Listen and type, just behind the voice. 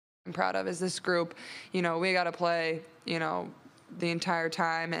I'm proud of is this group. We got to play, the entire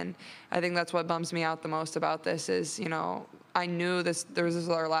time. And I think that's what bums me out the most about this is, I knew this was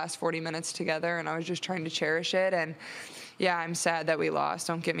our last 40 minutes together, and I was just trying to cherish it. And yeah, I'm sad that we lost,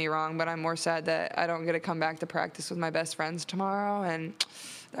 don't get me wrong, but I'm more sad that I don't get to come back to practice with my best friends tomorrow, and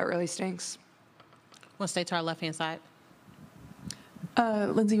that really stinks. We'll stay to our left-hand side.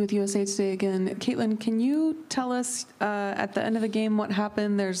 Lindsay with USA Today again. Caitlyn, can you tell us at the end of the game what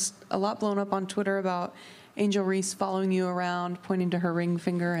happened? There's a lot blown up on Twitter about Angel Reece following you around, pointing to her ring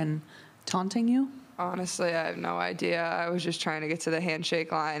finger and taunting you. Honestly, I have no idea. I was just trying to get to the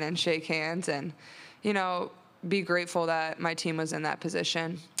handshake line and shake hands and, be grateful that my team was in that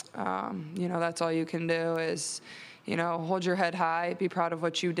position. That's all you can do is, hold your head high, be proud of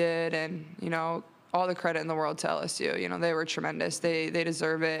what you did, and, all the credit in the world to LSU. They were tremendous. They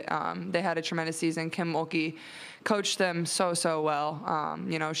deserve it. They had a tremendous season. Kim Mulkey coached them so well.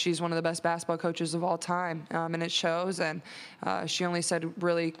 She's one of the best basketball coaches of all time, and it shows. And she only said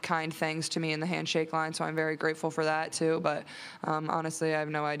really kind things to me in the handshake line, so I'm very grateful for that too. But honestly, I have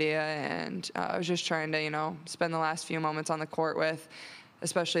no idea. And I was just trying to, spend the last few moments on the court with,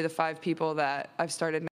 especially the 5 people that I've started